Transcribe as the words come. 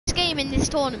name in this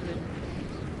tournament.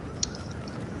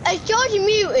 George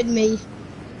muted me.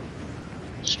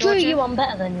 Screw you, I'm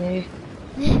better than you.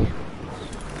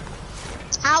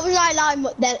 How was I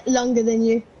longer than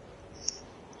you?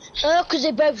 Oh, because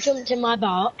they both jumped in my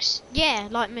box. Yeah,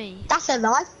 like me. That's a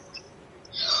lie.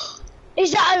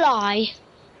 Is that a lie?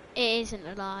 It isn't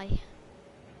a lie.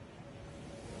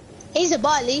 He's a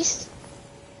boy at least.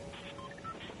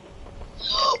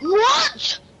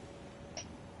 What?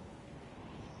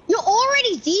 You're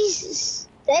already dead.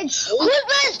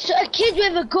 Who's a kid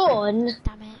with a gun?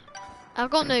 Damn it. I've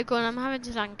got no gun, I'm having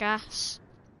to tank gas.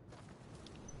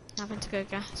 I'm having to go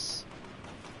gas.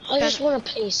 I just want a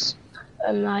place.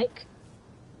 Like...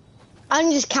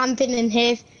 I'm just camping in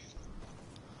here.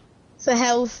 For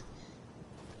health.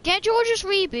 Get George's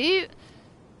reboot.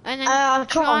 And then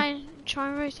try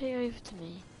and rotate over to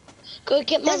me. Go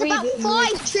get my There's about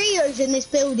reboot. 5 trios in this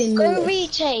building. Go Lewis.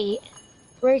 rotate.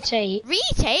 Rotate.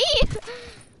 Rotate?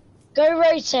 Go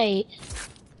rotate.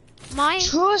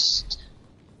 Trust.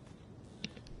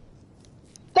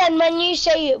 Ben, when you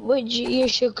say you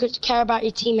should care about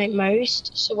your teammate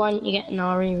most, so why don't you get an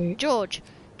RE route? George,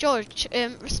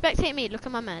 respectate me, look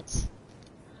at my meds.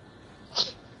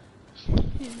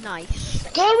 Nice.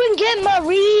 Go and get my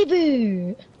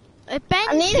reboot.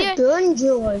 I need a gun,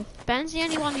 George. Ben's the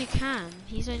only one who can.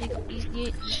 He's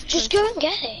Just go and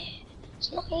get it.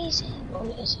 It's not easy. Well,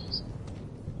 it is easy.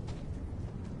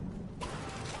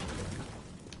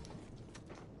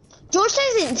 George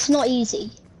says it's not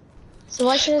easy. So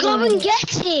why should I go and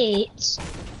get it?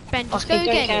 Ben, just go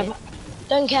get it.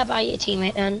 Don't care about your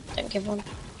teammate then. Don't give one.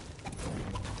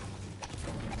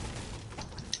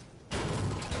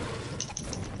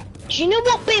 Do you know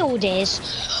what build is?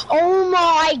 Oh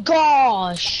my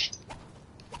gosh!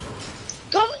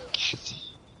 Go and get it.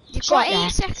 You've got 8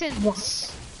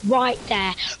 seconds. Right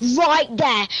there. Right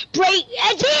there. Break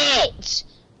edit!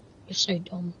 You're so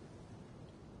dumb.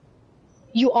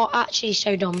 You are actually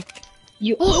so dumb.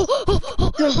 You He was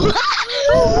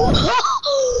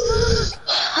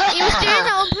doing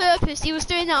that on purpose. He was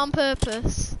doing that on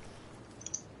purpose.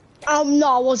 No,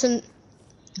 I wasn't.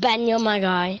 Ben, you're my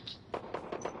guy.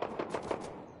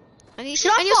 And you're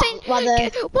saying, what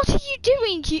are you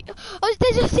doing?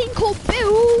 There's a thing called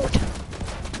build.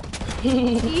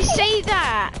 You say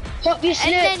that, Stop your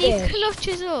and then he snurking.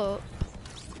 clutches up.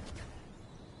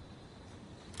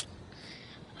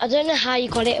 I don't know how you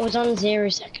got it. It was on 0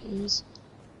 seconds.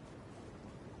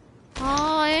 Oh,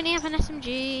 I only have an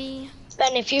SMG.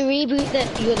 Ben, if you reboot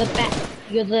that, you're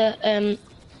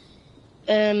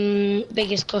the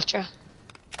biggest clutcher.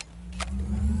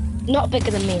 Not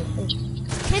bigger than me.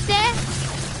 Kid there.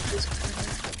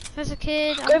 There's a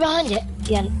kid. Go behind it.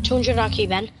 Yeah, 200 IQ,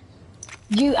 Ben.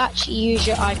 You actually use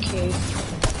your IQ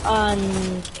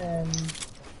and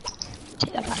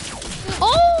take that back.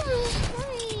 Oh,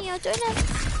 sorry, I don't know.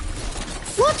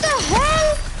 What the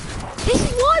hell? This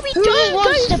is why we Who don't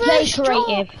wants go to play first drop.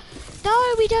 creative? No,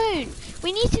 we don't.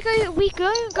 We need to go. We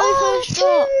go first Two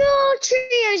drop. more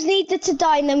trios needed to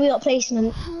die, and then we got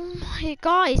placement. Oh my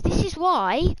guys, this is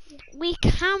why we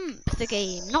camp the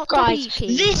game, not Guys,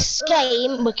 WP. this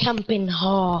game we're camping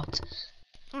hard.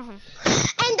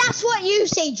 And that's what you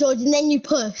say, George, and then you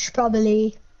push,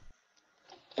 probably.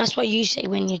 That's what you say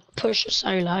when you push a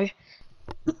solo.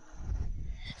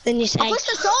 Then you say, I pushed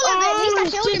the solo, but at least I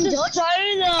killed him, George.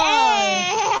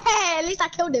 Hey, at least I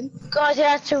killed him. Guys, I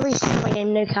had to restart my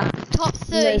game, no cap. Top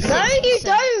 30. No, you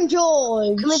don't,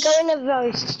 George. Can we go in a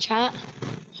voice chat?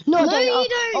 No, No, you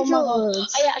don't, oh my God. George.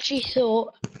 I actually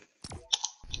thought.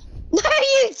 No,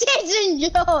 you didn't,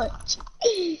 George.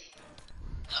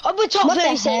 Oh, we're top What the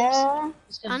 36. hell?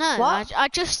 I know. What? I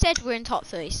just said we're in top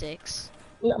 36.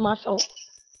 Not my fault.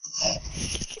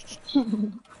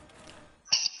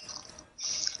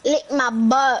 Lick my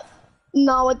butt.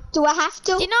 No, do I have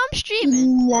to? Do you know I'm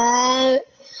streaming? No.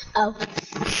 Oh.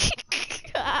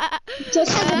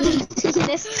 Just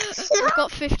I've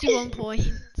got 51 points.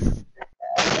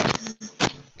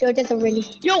 George doesn't really.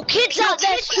 Yo, kids out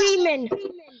there screaming.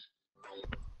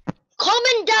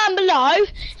 Comment down below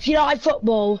if you like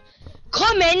football.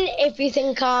 Comment if you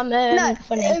think I'm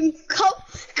funny.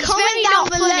 Comment down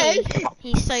below. Funny.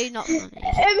 He's so not funny.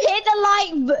 Hit the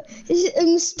like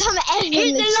button. Spam F in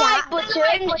Hit the the chat. like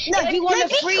button if you want a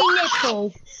free nipple.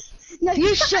 No,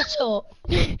 You shut up.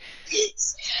 Hit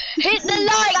the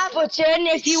like button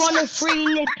if you want a free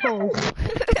nipple.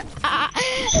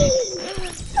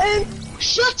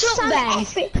 Shut up, Ben.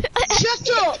 Shut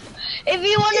up. If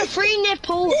you want a free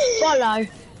nipple, follow.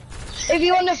 If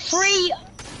you want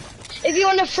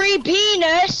a free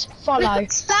penis, follow.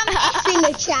 Spam F in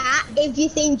the chat if you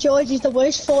think George is the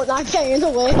worst Fortnite player in the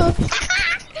world.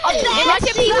 I've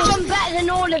Imagine people. I'm better than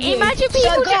all of you. Imagine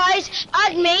people. So guys,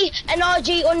 add me and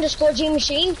RG_G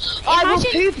machine. I will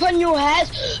poop on your head,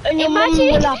 and your mum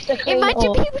will have to clean Imagine it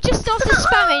up. people just started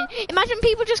spamming. Imagine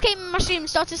people just came in my stream and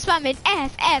started spamming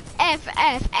F F F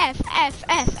F F F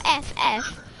F F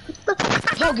F.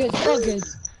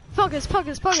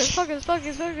 Poggers.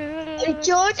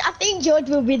 George, I think George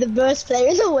will be the worst player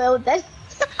in the world then.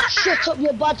 Shut up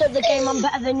your butt at the game, I'm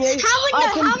better than you. How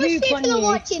much people are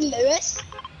watching, Lewis?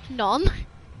 None.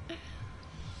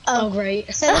 Oh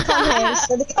great. So they can't hear us,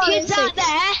 so they can't Kids out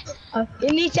there, you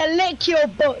need to lick your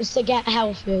butts to get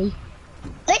healthy.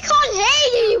 They can't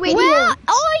hear you, you Where idiot!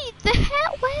 the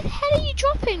hell are you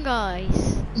dropping,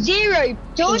 guys? 0.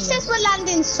 George says we're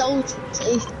landing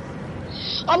salty.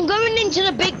 I'm going into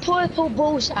the big purple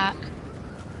ball sack.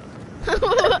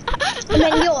 And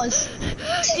then yours.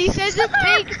 He says a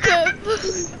big cup.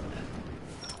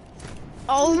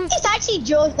 Oh, It's actually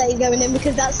George that he's going in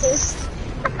because that's us.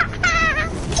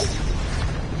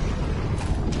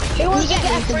 Who wants to You get a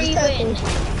get free win?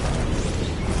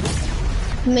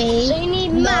 Me. So you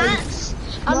need mats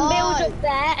and build up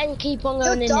there and keep on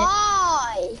going in You'll it.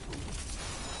 die.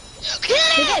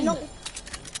 Kill him!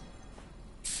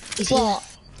 What?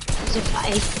 He's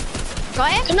okay. got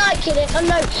him? Can I kill it? Oh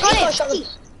no, he got shot.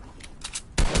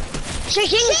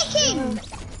 Shaking?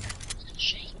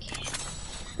 Shaking.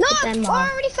 No, I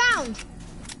already found.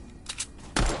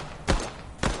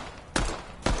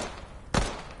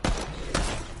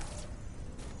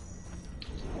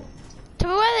 Tell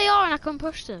me where they are and I can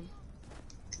push them.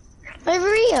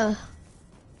 Over here.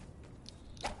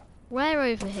 Where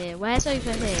over here? Where's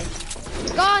over here?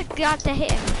 God, got to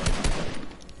hit him.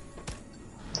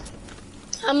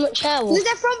 How much health? Look,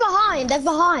 they're from behind. They're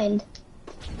behind.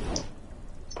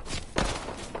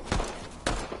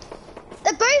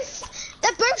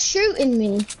 They're both shooting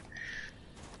me.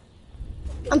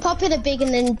 I'm popping a big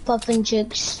and then popping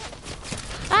jugs.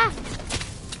 Ah!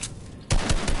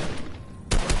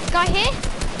 Guy here?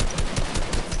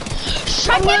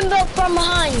 Remember from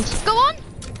behind. Go on!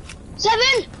 7,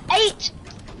 8,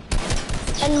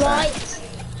 10 right.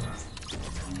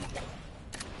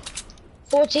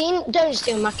 14, don't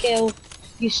steal my kill.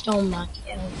 You stole my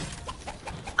kill.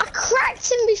 I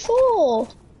cracked him before.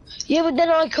 Yeah, but then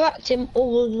I cracked him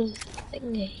all the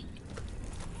thingy.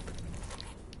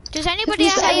 Does anybody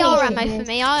have AR ammo for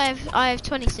me? I have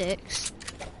 26.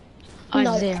 I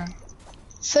No. have 0.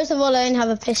 First of all, I only have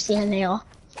a pistol and they are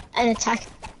an attack.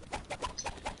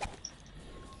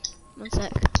 1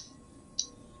 sec.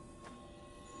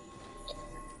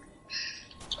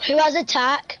 Who has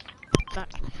attack?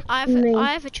 I Me.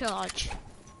 have a charge.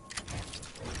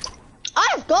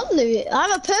 I've got loot. I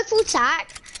have a purple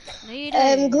tack, No, you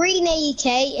don't. green AEK,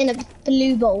 and a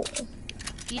blue bolt.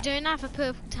 You don't have a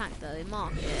purple tag though.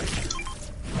 Mark it.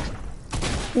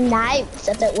 No, because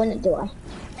I don't want it, do I?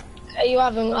 You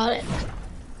haven't got it.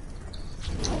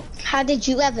 How did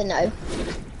you ever know?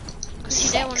 Because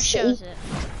you don't want to show us it.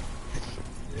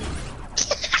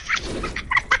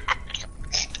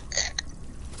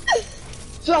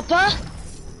 Dropper.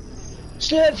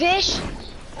 Slurpfish.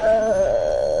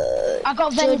 I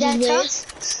got Vendetta.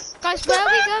 Guys, where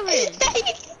are we going?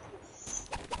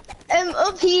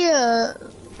 Up here.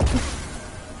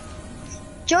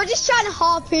 George is trying to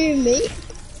harpoon me.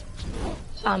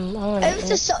 I'm Over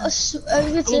to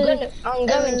I'm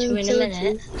going to in a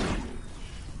minute.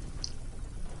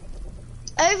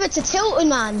 Over to Tilton,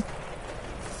 man.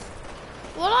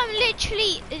 Well, I'm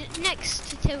literally next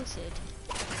to Tilted.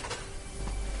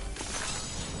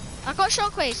 I got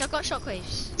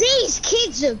shockwaves. These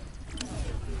kids are.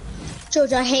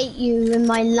 George, I hate you in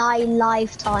my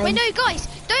lifetime. Wait, no, guys,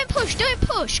 don't push. Go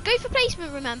for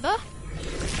placement, remember?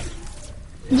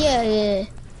 Yeah.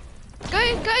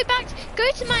 Go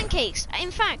to man cakes.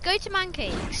 In fact, go to man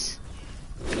cakes.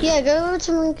 Yeah, go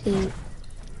to monkey.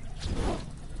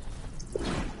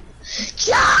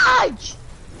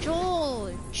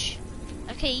 George!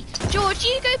 Okay, George,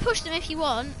 you go push them if you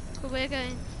want. But we're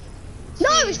going. No,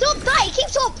 it's not that. He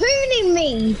keeps harpooning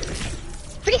me.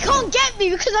 But he can't get me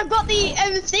because I've got the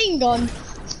thing on.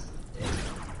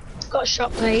 Got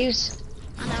shockwaves.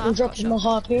 I know. I'm dropping my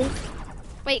harpoon.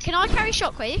 Wait, can I carry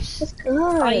shockwaves? Let's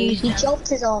go. He dropped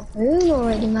his harpoon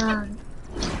already, man.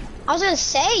 I was gonna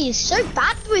say, he's so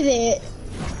bad with it.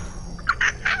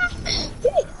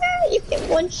 You get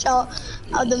one shot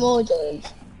out of them all, George.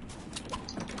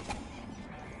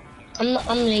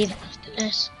 I'm leaving after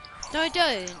this. No,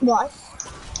 don't. Why?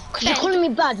 Because you're calling me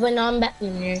bad when I'm better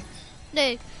than you.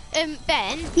 No,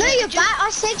 Ben. No, you're bad. I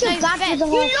said you're No, bad Ben, with the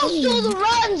You harpoon. lost all the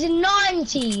runs in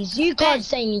 90s. You can't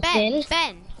say anything.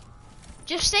 Ben.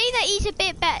 Just say that he's a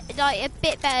bit better, like a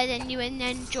bit better than you, and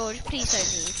then George, please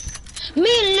don't leave. Me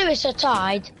and Lewis are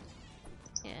tied.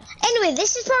 Yeah. Anyway,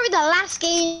 this is probably the last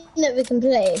game that we can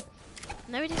play.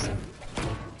 No, it isn't.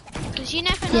 Because you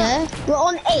never know. Yeah. We're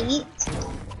on 8,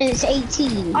 and it's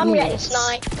 18. I'm getting minutes.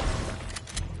 sniped.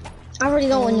 I already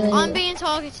got one. I'm being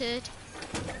targeted.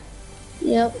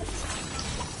 Yep.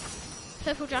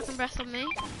 Purple dragon breath on me.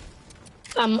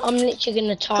 I'm literally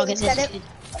gonna target Cool, this kid.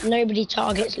 Nobody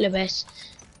targets Lewis.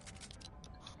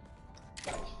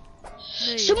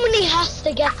 Move. Somebody has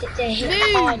to get it to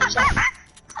hit hard.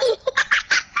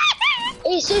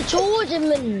 It's a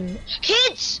tournament.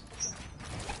 Kids!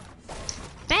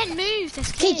 Ben, move.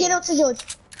 This Hey, kid. get up to George.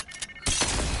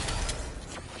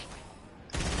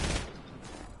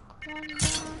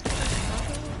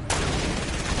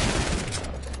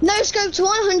 No scope to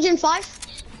 105.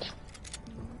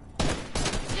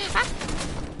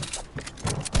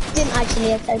 Didn't actually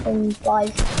have open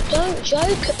 5. Don't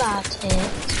joke about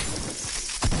it.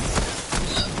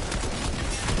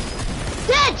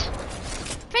 Dead!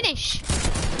 Finish.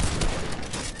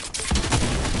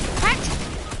 Cracked.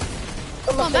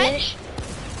 Come on, Ben. finish.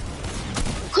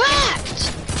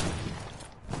 Cracked!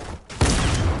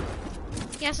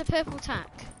 He has a purple tack.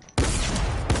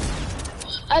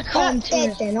 I I'm cracked him.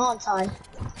 dead then, aren't I?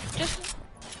 Just.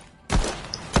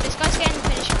 This guy's getting the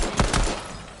finish with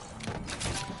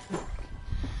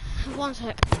me. One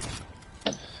sec.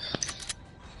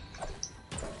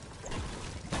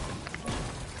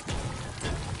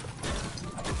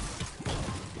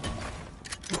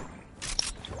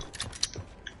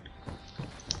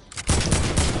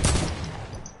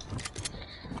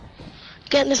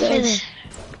 Get the finish.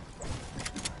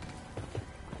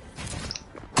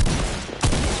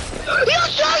 You're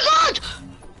so good!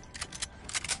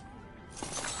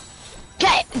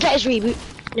 Get his reboot.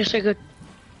 You're so good.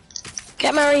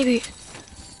 Get my reboot.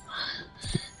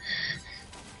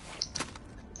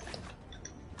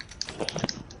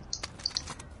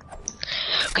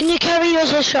 Can you carry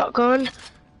yours as a shotgun?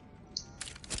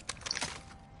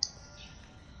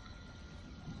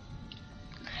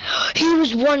 He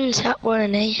was one tap,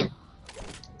 weren't he?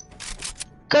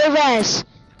 Go res.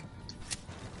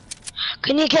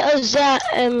 Can you get us that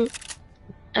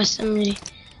assembly?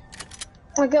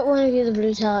 I got one of you the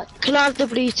blue tack. Can I have the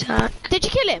blue tack? Did you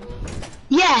kill him?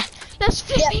 Yeah. Let's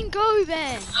flipping go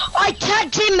then. I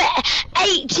tagged him at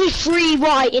 83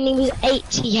 white and he was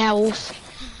 80 health.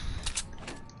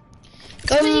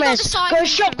 Go Well, you got res. the side Go one.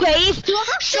 shockwave. Do I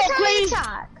have to carry Shockwave.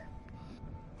 tack?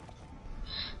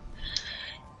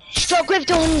 Shockwave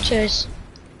to hunters.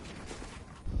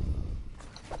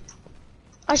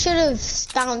 I should have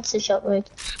bounced the shotgun.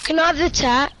 Can I have the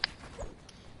tack?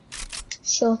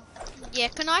 Sure. Yeah,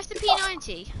 can I have the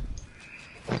P90?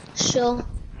 Sure.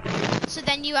 So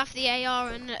then you have the AR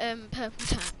and purple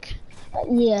tack.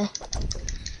 Yeah.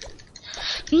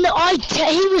 No,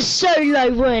 he was so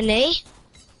low, weren't he?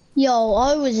 Yo,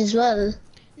 I was as well.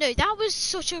 No, that was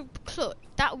such a clutch.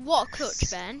 What a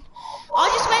clutch, Ben.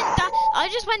 I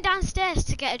just went downstairs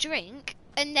to get a drink,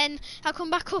 and then I come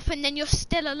back up, and then you're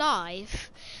still alive.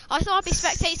 I thought I'd be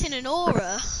spectating an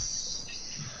aura.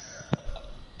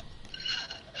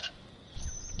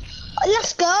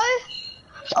 Let's go.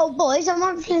 Oh, boys, I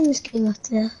might be playing this game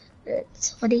after.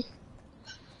 Sorry.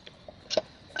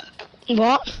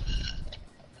 What?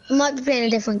 I might be playing a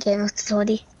different game after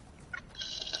Toddy.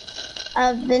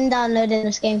 I've been downloading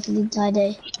this game for the entire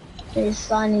day. It's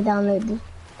finally downloaded.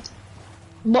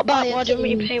 What about yeah, why don't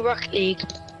we play Rocket League?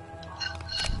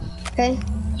 Okay.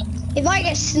 If I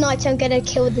get sniped, I'm gonna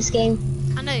kill this game.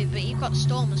 I know, but you've got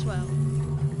Storm as well.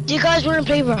 Do you guys want to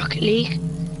play Rocket League?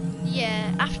 Yeah,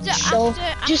 Sure.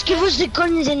 Just give us the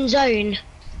guns in zone.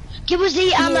 Give us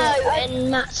the ammo Yeah. and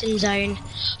mats in zone.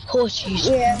 Of course you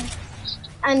should. Yeah.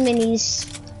 And minis.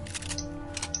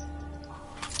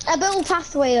 A little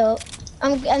pathway up.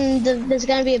 There's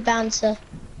gonna be a bouncer.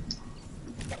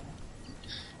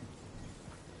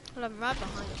 Well, I'm right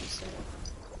behind you, so.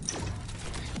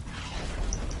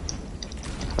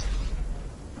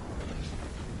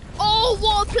 Oh,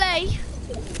 what a play!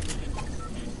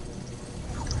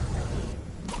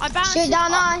 I bounced Shoot it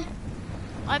down on- eye.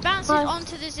 I bounced it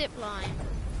onto the zip line.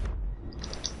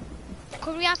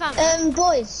 Could we have ammo?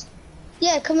 Boys.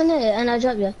 Yeah, come in here and I'll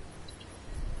drop you.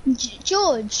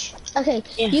 George. Okay,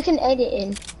 Yeah. you can edit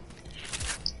in.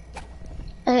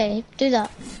 Okay, do that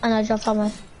and I'll drop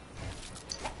ammo.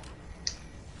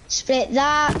 Split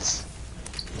that.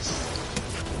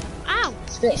 Ow!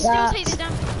 Split You still that. take the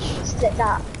damage. Split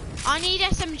that. I need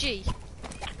SMG.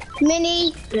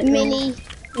 Mini, mini,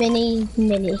 mini,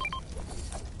 mini.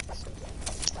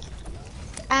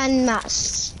 And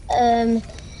mats.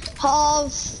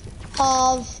 half.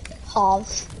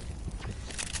 Of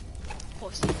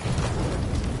course.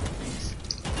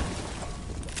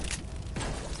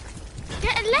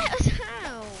 Let us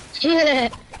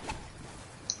out.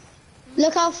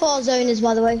 Look how far zone is,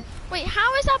 by the way. Wait,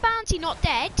 how is our bounty not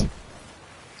dead?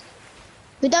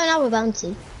 We don't have a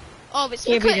bounty. Oh, it's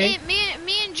Yeah, because we do.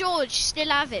 me and George still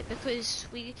have it because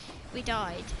we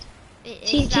died.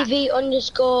 It's TTV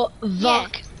underscore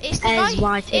Voc it's the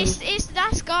guy. SYT. It's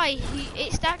that guy.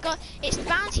 It's that guy. It's the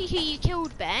bounty who you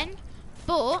killed, Ben.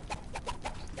 But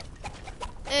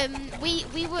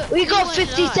we got weren't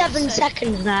 57 alive, so-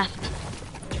 seconds left.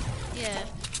 Yeah,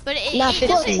 but No, it 50.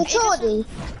 What's doesn't. the It doesn't Tordy?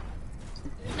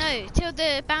 no, till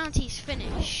the bounty's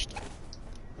finished.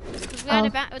 Because we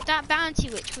had that bounty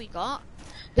which we got.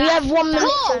 We have 1 minute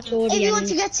Car! till If the you want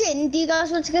to end. get in, do you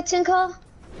guys want to get in, car?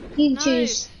 You No,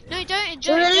 choose. no, don't.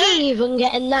 Do you want to leave and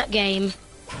get in that game?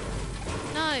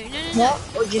 No. What?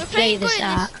 Or just We're play playing this good in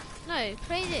out? No,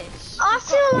 play this. I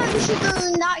feel like we should go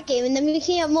in that game and then we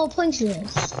can get more points in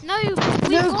this. No, we've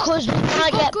No, got, because we we've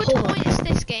might got get good pulled. points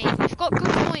this game. We've got good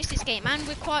points this game, and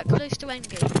we're quite close to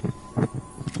endgame.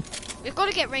 We've got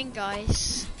to get ring,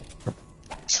 guys.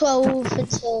 12 for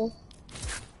 2.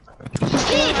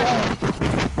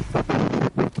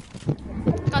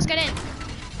 Guys, get in.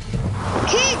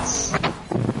 Kids!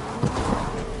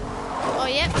 Oh,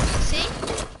 yep. See?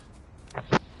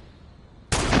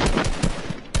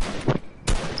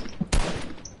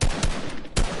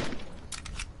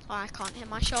 Oh, I can't hit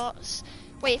my shots.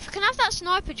 Wait, if I can have that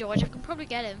sniper, George, I can probably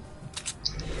get him.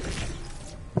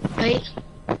 Wait.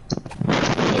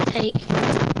 Take.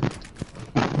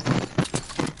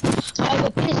 Oh,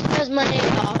 the pistol has my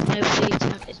name off. No, please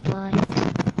have it's mine.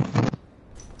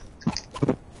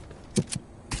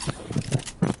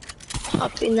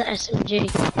 Popping the SMG.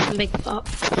 Big pop.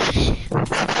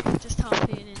 Just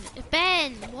harpooning it.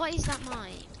 Ben, what is that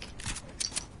mic?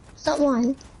 It's not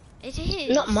mine. It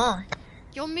is. Not mine.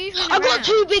 You're moving I around. got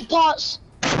 2 big pots.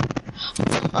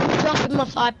 I'm dropping my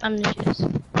 5 bandages.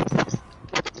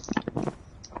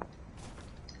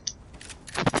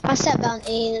 I set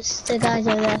bounty and it's the guys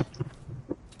over there.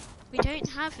 We don't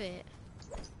have it.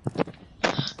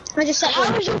 I just set How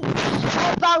one. is your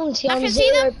bounty I on can see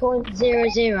them.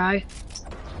 0.00?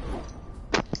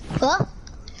 What?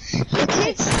 The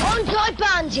kids? On my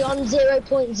bounty on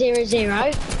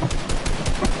 0.00.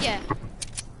 Yeah.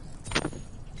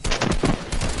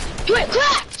 Do it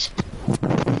cracked!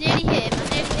 Nearly hit him. I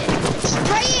nearly hit him.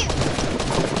 Spray it!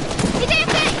 He did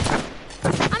it! I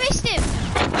missed him.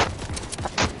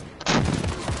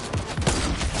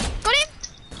 Got him.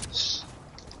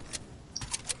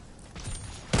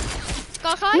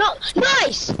 Got a guy? No,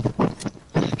 nice!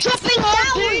 Dropping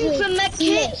harpoon for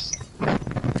medkits.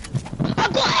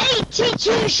 I've got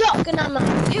 82 shotgun ammo.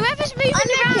 Whoever's moving I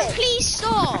around, make it. please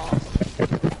stop.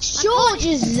 George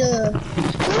is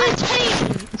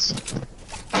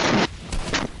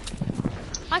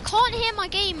I can't hear my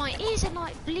game. My ears are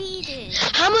like bleeding.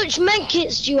 How much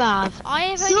medkits do you have? I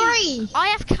have 3. I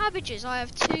have cabbages. I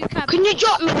have 2 cabbages. Can you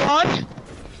drop me one?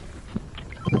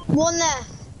 One there.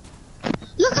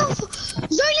 Look how far. Zoe,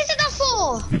 look at that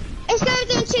 4. Let's go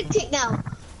do a tick tick now.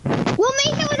 We'll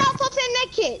make it without popping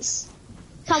medkits.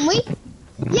 Can we?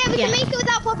 Yeah, we Yeah. can make it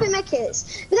without popping medkits.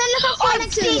 But then look how far I've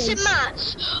next to decent us.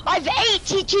 mats. I've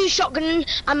 82 shotgun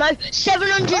ammo,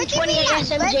 728 Where do we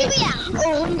SMG,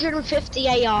 at? 150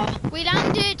 AR. We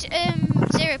landed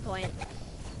 0 point.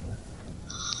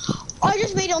 I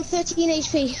just made it on 13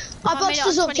 HP. I made boxed it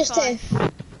us on up just here.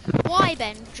 25. Why,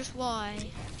 Ben? Just why?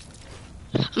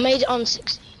 I made it on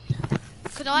 60.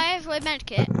 Could I have a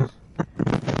medkit?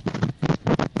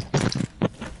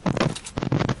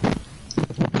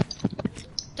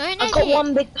 Don't I've got hit.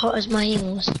 1 big pot as my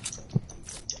heals.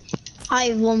 I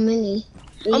have 1 mini.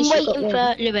 I'm You should got waiting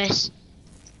one. for Lewis.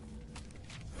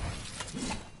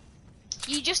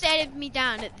 You just edited me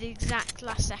down at the exact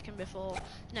last second before.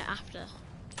 No, after.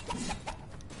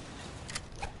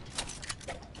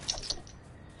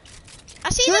 I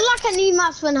see I feel them. like I need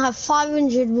maps when I have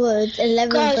 500 wood,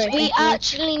 11 Guys, brick, we and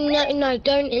actually, no,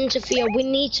 don't interfere. We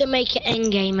need to make it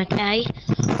endgame, okay?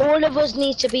 All of us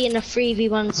need to be in a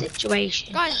 3v1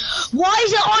 situation. Guys, Why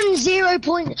is it on 0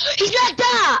 point? He's like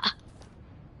that!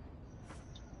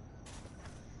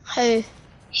 Who?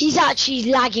 He's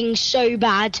actually lagging so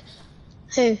bad.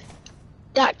 Who?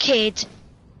 That kid.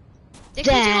 the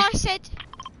There. kid who I said.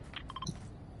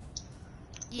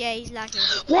 Yeah, he's lagging.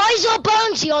 Why is our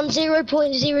bounty on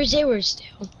 0.00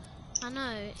 still? I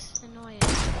know, it's annoying.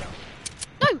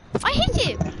 No, I hit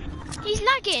him. He's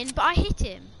lagging, but I hit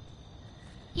him.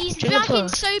 He's Do you wanna lagging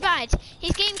push? so bad.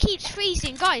 His game keeps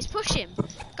freezing. Guys, push him.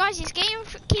 Guys, his game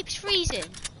keeps freezing.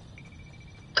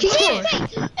 Hey,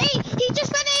 he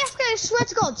just went AFK, I swear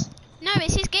to God. No,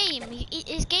 it's his game.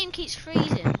 His game keeps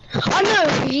freezing. I know,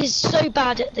 he's so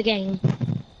bad at the game.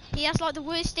 He has like the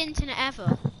worst internet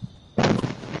ever.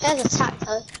 He has attack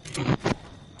though.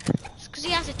 It's because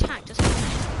he has attack, doesn't he?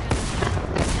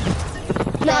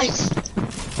 Nice.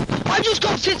 I just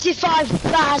got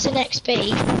 55,000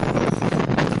 XP.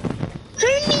 Who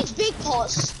needs big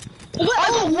pots? I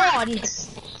got one.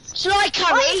 Should I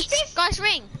carry? Guys,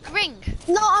 ring.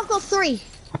 No, I've got 3.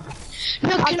 No,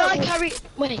 can I got- carry?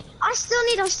 Wait. I still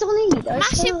need.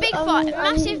 Massive big fight,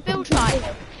 massive build fight.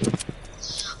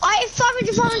 I have 500.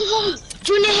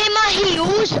 Do you want to hear my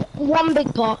heals? One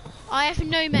big pot. I have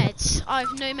no meds. I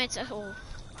have no meds at all.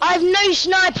 I have no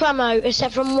sniper ammo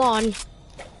except from one.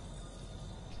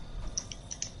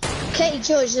 Okay,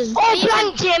 George. Oh, I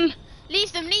blanked him.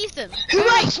 Leave them. Who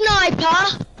likes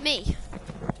sniper? Me.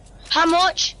 How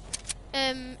much?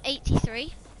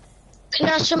 83. Can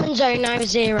I summon zone now?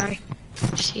 0.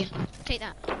 Just here. Take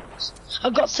that.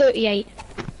 I've got 38.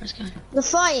 Let's go. The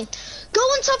fire. Go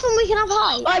on top and we can have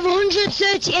high. I have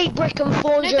 138 brick and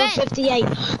 458.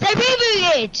 They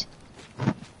rebooted.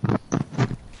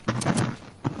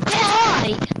 Get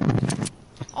high.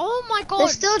 Oh my God. They're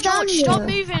still down George, stop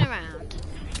here. moving around.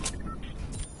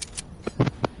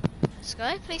 Let's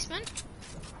go, policeman.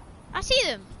 I see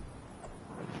them.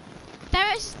 They're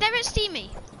at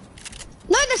Steamy.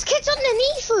 No, there's kids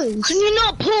underneath us. Can you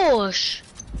not push?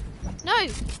 No.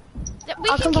 We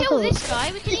I'll can come kill back this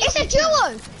guy. We can It's a easily kill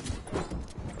him. duo.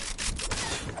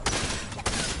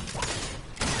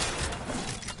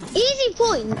 Easy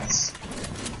points.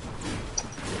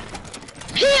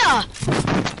 Here.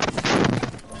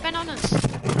 Ben on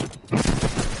us.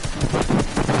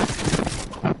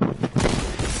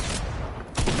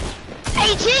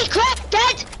 Crap,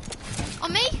 dead.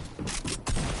 On me.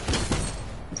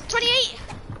 28.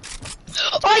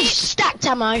 I stacked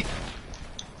ammo.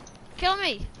 Kill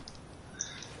me.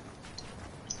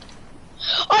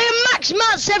 I am max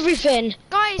mats everything.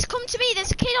 Guys, come to me.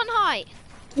 There's a kid on height.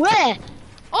 Where?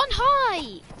 On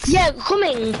height. Yeah,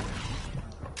 coming.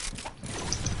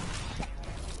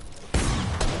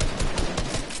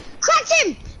 Cracked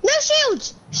him. No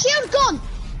shield. Shield gone.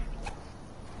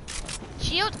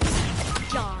 Shield.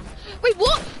 Gone. Wait,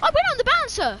 what? I went on the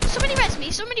bouncer. Somebody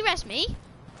res me.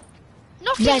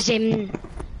 Knock him. Res him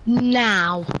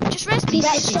now. Just res me.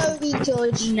 He's so weak,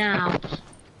 George. Now.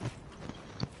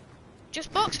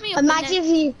 Just box me up. Imagine if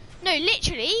you. No,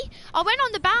 literally, I went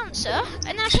on the bouncer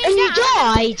and then I came And you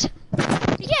down. died.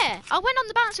 Yeah, I went on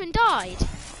the bouncer and died.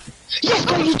 Yes,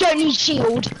 but you don't need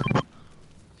shield.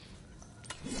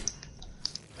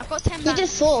 I've got 10 He bands.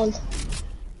 just fall.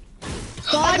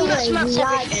 By the I'm way, max he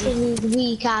likes everything. his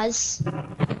weak as. I'm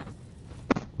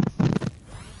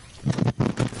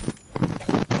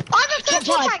a Get first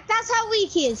five. attack. That's how weak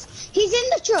he is. He's in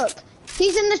the truck.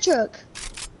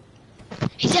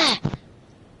 He's there.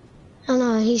 I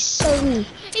know, he's so weak.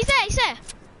 He's there.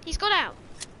 He's got out.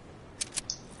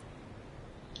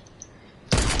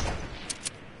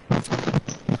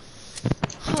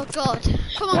 Oh God.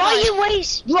 Come on, Why guys. you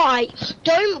waste? Right,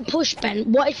 don't push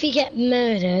Ben. What if you get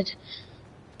murdered?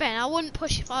 Ben, I wouldn't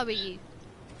push if I were you.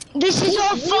 This is our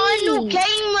Please. final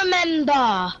game,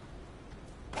 remember?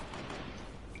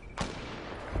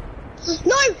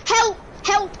 No, help!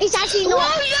 It's actually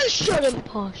not. No, you shouldn't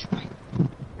push.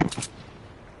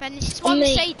 Ben, this is why we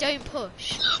Me. say don't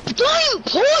push. Don't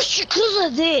push because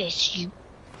of this. You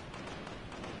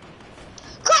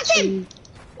Cracked him! 2,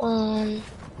 1.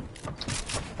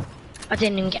 I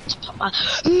didn't even get to pop my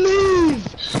move.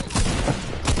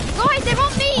 Guys, they're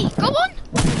on me. Go on.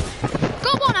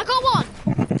 I got one.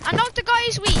 I knocked the guy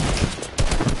who's weak.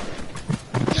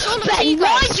 It's all up to Ben, you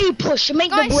why guys. do you push and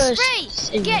make Guys, the worst?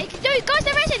 spray. Yeah, no, guys,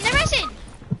 they're resin.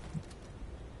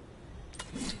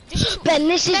 Ben,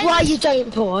 this is Ben, why you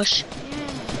don't push.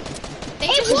 They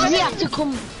It just Because we wasn't- have to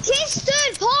come. It's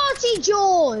third party,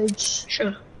 George!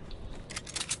 Sure.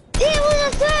 It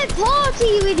was a third party,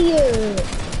 you idiot!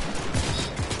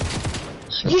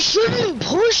 You shouldn't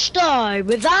push though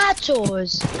without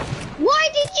us. Why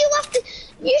did you have to?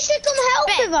 You should come help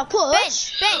Ben, if I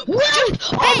push. Ben, Well,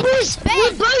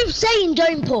 we're both saying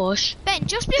don't push. Ben,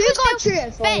 just Who because got they're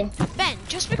trio for you? Ben,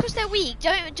 just because they're weak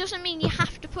doesn't mean you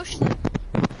have to push them.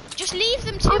 Just leave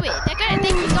them to it. They can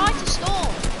die to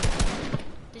storm.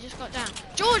 They just got down.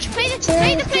 George, play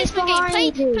the placement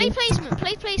game.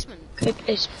 Play placement. Okay,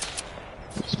 please.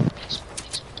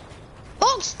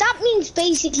 Box, that means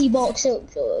basically box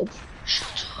up, George.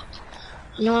 Shut up.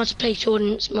 I know how to play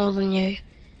tournaments more than you.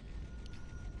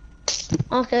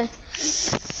 Okay.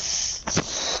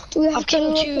 Do we have I've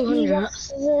killed to 200.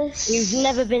 after this? You've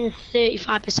never been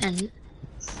 35%.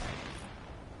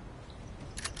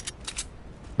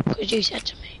 Because you said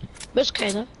to me. But it's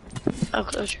okay though. I'll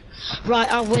close you.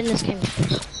 Right, I'll win this game.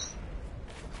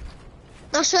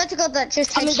 I swear to God that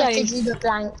just I'm in headshotted zone. you got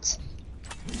blanked.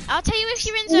 I'll tell you if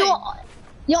you're in zone.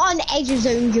 You're on the edge of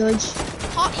zone, Judge.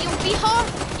 You'll be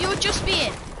hard. You'll just be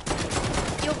in.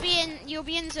 You'll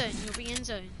be in zone. You'll be in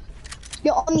zone.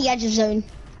 You're on the edge of zone.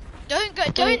 Don't go.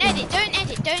 Don't edit. Don't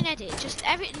edit. Don't edit. Just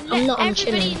I'm let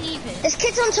chilling. everybody leave it. There's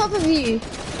kids on top of you.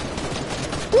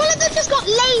 One of them just got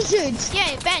lasered.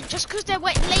 Yeah, Ben. Just because they're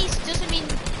wet lazy doesn't mean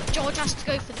George has to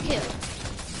go for the kill.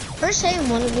 First saying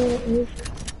one of them.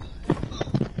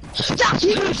 That's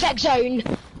perfect zone.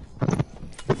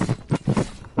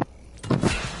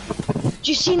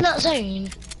 Do you see that zone?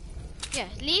 Yeah,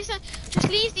 leave them. Just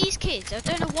leave these kids. I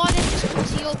don't know why they just come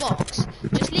to your box.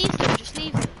 Just leave them. Just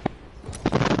leave them.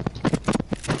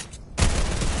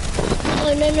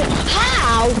 Oh no!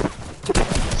 How?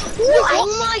 What? Oh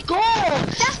my god!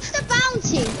 That's the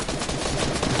bounty.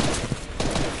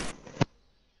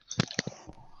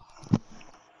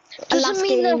 Doesn't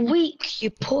mean they're weak. You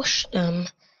push them.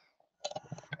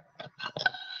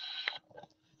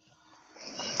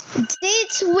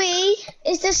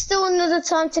 Is there still another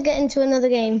time to get into another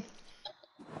game?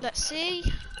 Let's see.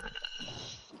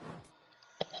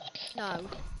 No.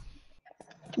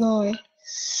 No.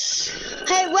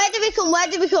 Hey, where did we come? Where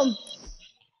did we come?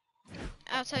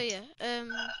 I'll tell you.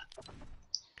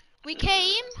 We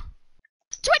came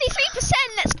 23%.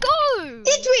 Let's go.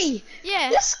 Did we? Yeah.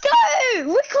 Let's go.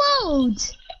 We're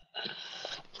close.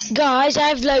 Guys, I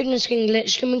have loading screen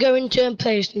glitch. Can we go into a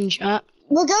PlayStation chat?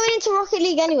 We're going into Rocket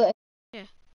League anyway.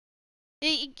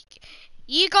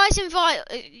 You guys invite.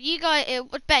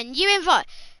 Ben, you invite.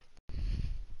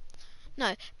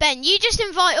 No, Ben, you just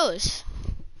invite us.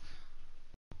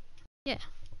 Yeah.